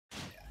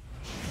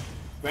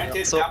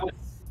Granted, that was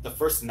the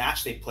first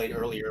match they played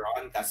earlier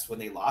on. That's when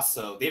they lost,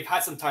 so they've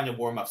had some time to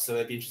warm up. So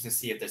it'd be interesting to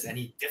see if there's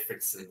any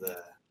difference in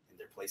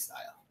their play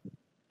style.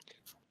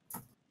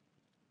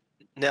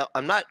 Now,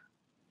 I'm not...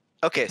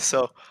 Okay,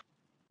 so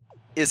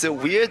is it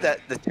weird that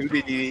the two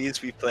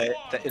DDDs we play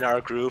in our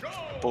group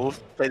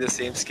both play the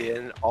same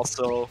skin,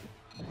 also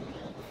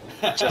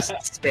just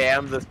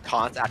spam the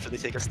taunts after they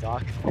take a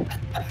stock?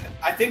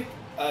 I think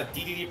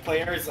DDD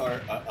players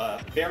are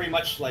very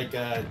much like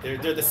they're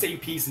the same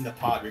peas in the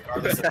pod,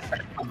 regardless of where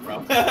they come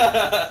from.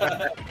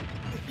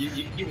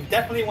 you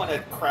definitely want to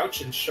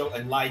crouch and show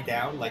and lie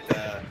down like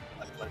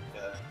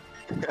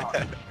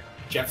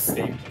Jeff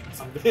Staples,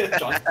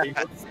 John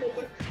Staples.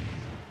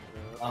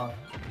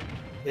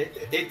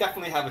 They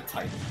definitely have a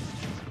type.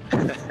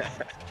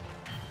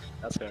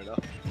 That's fair enough.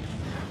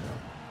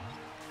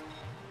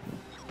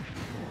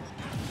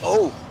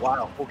 Oh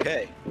wow!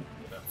 Okay.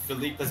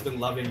 Philippe has been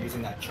loving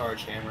using that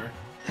charge hammer.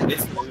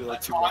 It's really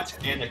like too much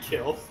and a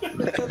kill.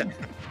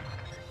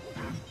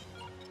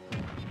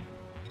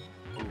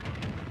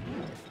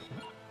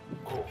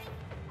 Oh.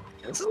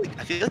 This is like,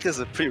 I feel like this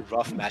is a pretty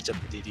rough matchup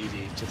for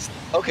DDD. Just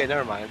okay,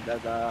 never mind.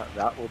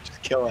 That will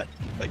just kill at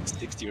like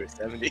 60 or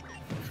 70.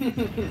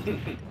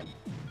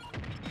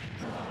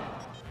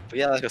 But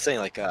yeah, like I was saying,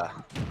 like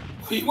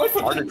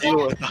hard to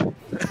deal with.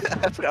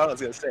 I forgot what I was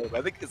gonna say, but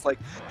I think it's like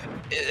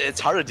it's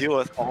hard to deal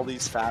with all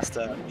these fast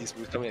these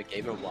moves coming at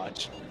Game &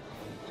 Watch.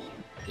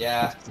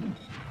 Yeah,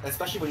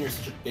 especially when you're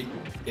such a big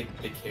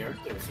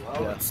character as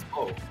well. Yeah.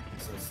 So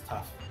it's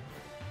tough.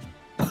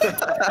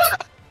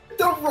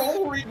 The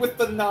roll read with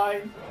the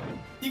 9.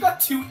 He got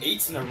 2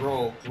 8s in a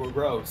row,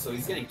 so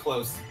he's getting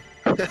close.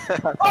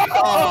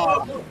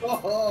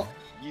 Oh!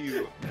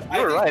 You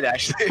were right,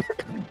 actually.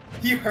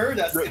 He heard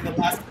us in the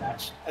last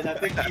match, and I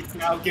think he's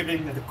now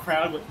giving the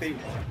crowd what they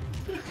want.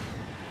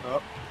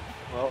 Oh,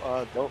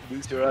 well, don't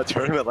lose your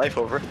tournament life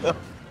over it, though.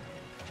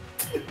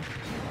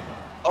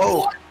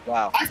 Oh,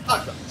 wow. I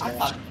thought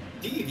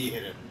DD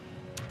hit him.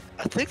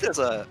 I think there's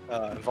a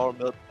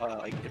environmental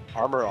like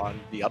armor on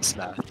the up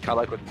smash, kind of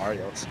like with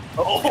Mario's.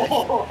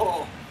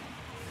 Oh!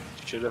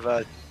 Should have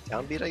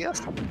downbeat, I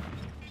guess.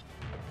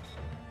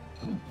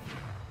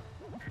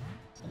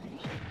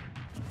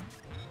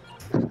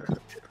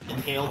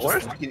 Inhale. I wonder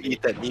if you can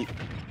eat that meat.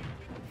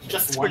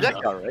 Just it's one.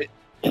 projectile, right?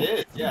 It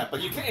is, yeah,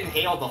 but you can't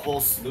inhale the whole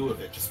slew of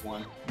it. Just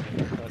one.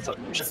 That's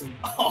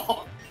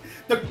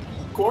The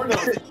Gordo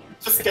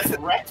just gets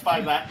wrecked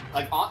by that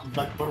like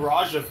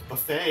barrage of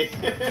buffet.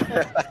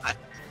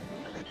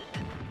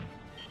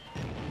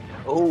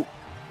 Oh,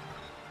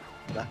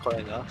 not quite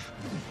enough.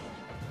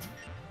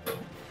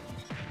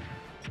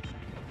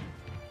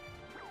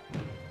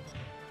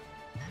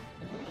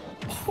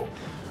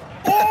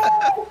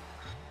 Oh!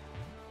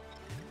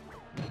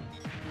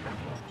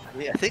 I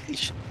mean, I think you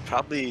should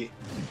probably,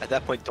 at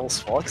that point, don't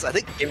swallow, because I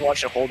think Game & Watch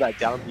should hold that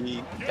down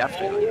B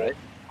definitely, right?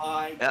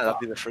 My yeah, that'd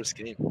be the first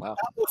game. Wow.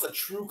 That was a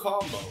true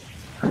combo.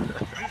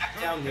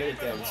 Down there,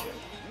 down two.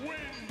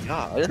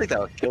 Yeah, I didn't think that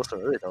would kill so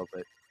early though,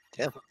 but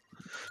damn.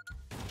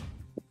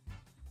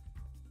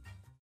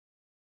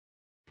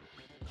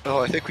 Oh,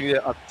 I think we need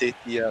to update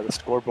the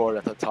scoreboard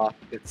at the top.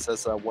 It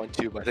says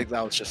 1-2, but I think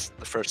that was just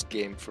the first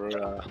game for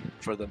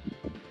them.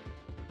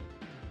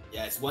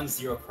 Yeah, it's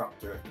 1-0 Crock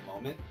Dur at the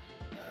moment.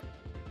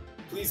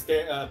 Please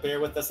bear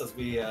with us as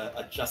we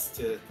adjust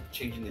to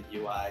changing the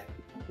UI.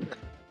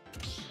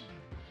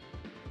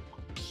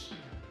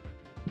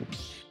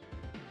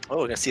 Oh,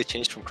 we're gonna see a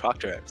change from Crock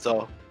Dur.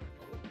 So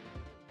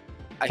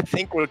I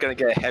think we're gonna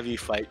get a heavy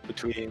fight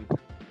between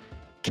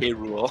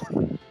K-Rool,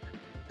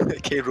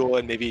 K-Rool,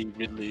 and maybe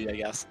Ridley, I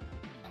guess,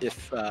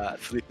 if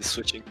Philippe is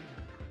switching.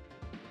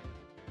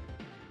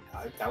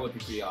 That would be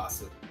pretty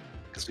awesome.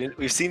 Because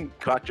we've seen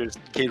Crock Dur's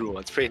K-Rool.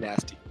 It's pretty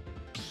nasty.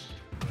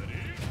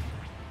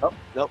 Oh,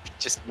 nope,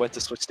 just went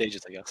to switch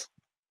stages, I guess.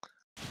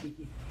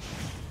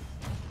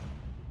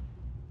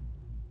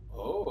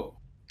 Oh.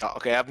 Oh,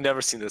 okay, I've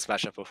never seen this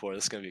matchup before.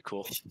 This is gonna be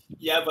cool.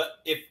 Yeah,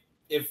 but if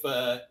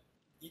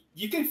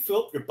you can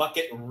fill up your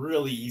bucket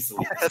really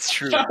easily. That's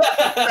true.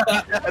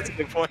 That's a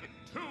good point.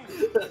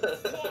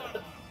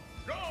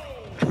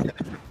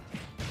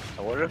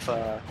 I wonder if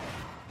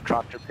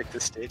Crock Dur picked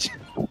this stage.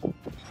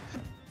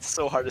 It's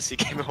so hard to see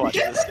Game & Watch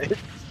on this stage.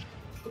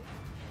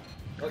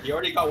 Oh, you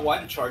already got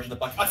one charge in the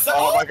bucket.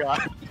 Oh my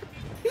god.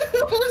 This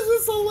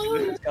is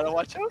hilarious. Gotta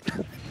watch out.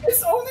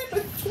 It's only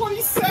been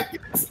 20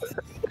 seconds.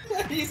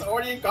 He's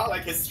already got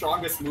like his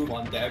strongest move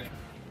on deck.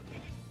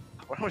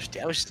 I wonder how much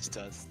damage this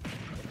does.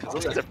 Because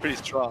those guys are pretty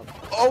strong.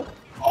 Oh!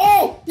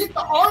 Oh! He's the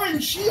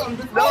RNG on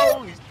the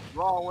No! He's the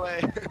wrong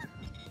way.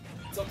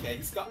 It's okay.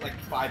 He's got like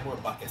 5 more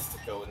buckets to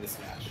go in this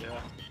match.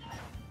 Yeah.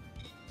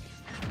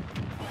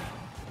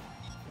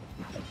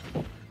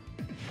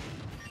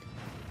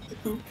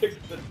 Who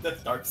picked the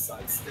dark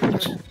side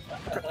stage?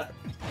 Yeah,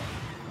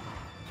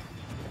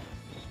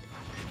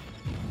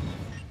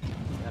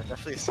 it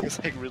definitely seems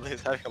like Ridley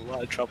is having a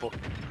lot of trouble.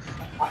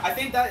 I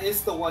think that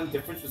is the one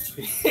difference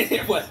between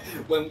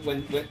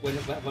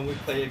when we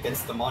play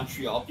against the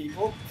Montreal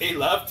people. They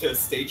love to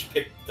stage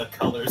pick the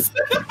colors.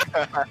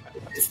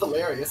 It's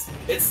hilarious.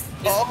 It's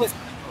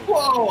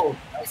whoa!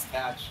 Nice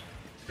catch.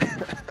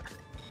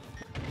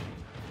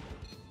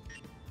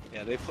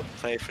 Yeah, they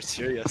play for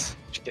serious.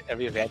 You get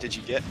every advantage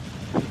you get.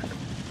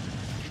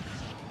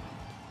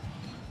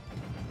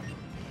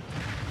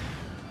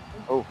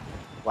 Oh,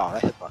 wow,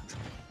 that hitbox.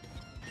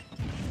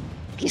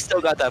 He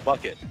still got that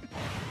bucket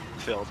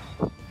filled.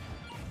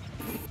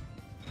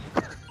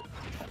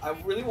 I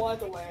really wanted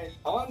to land.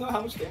 I want to know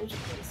how much damage it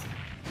does.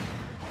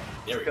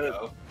 There we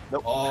go.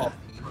 Nope. Oh,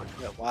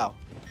 yeah, wow.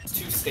 It's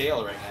too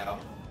stale right now.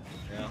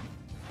 Yeah.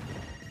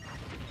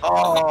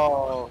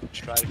 Oh,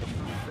 try to go.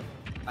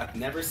 I've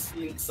never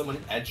seen someone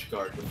edge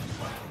guard with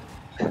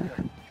a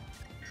bucket.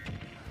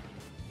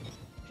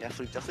 Yeah,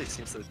 Philippe definitely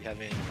seems to be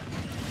having.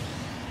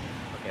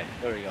 Okay,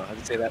 there we go. I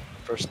would say that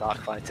first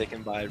knock line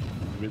taken by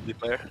Ridley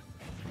player.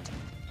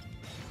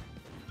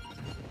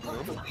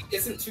 The lead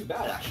isn't too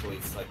bad actually.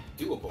 It's like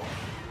doable.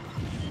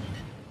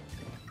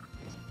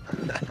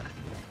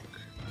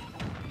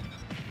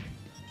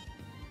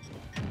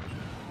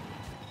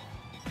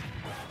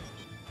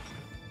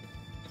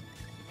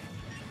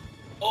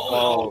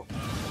 Oh,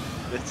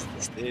 this is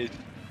the stage.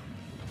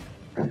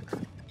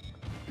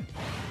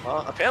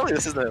 Well, apparently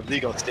this is an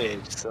illegal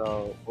stage,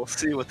 so we'll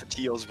see what the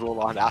TOs roll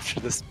on after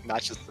this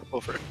match is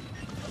over.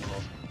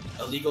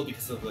 Illegal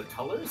because of the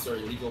colors, or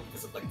illegal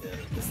because of like the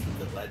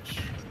ledge?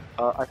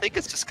 I think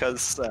it's just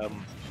because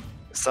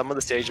some of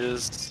the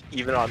stages,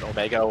 even on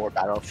Omega or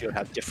Battlefield,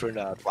 have different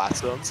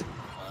blast zones.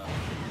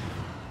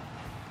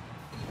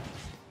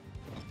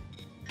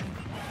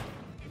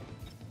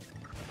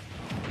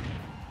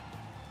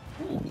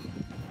 Ooh,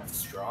 that's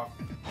strong.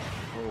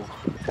 Oh.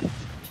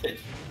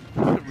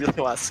 I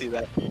really want to see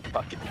that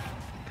bucket.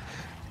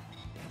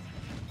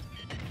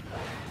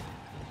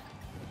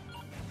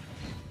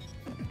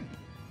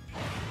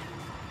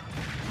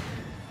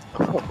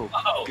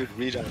 Oh, good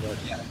read on that.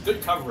 Yeah,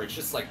 good coverage,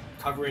 just like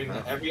covering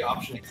every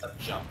option except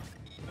jump.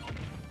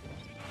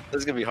 This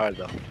is gonna be hard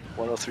though.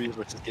 103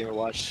 versus Gamer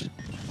Watch.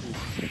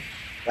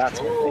 That's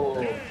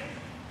one thing.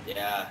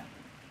 Yeah.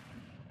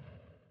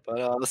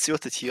 But let's see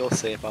what the TOs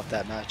say about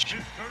that match.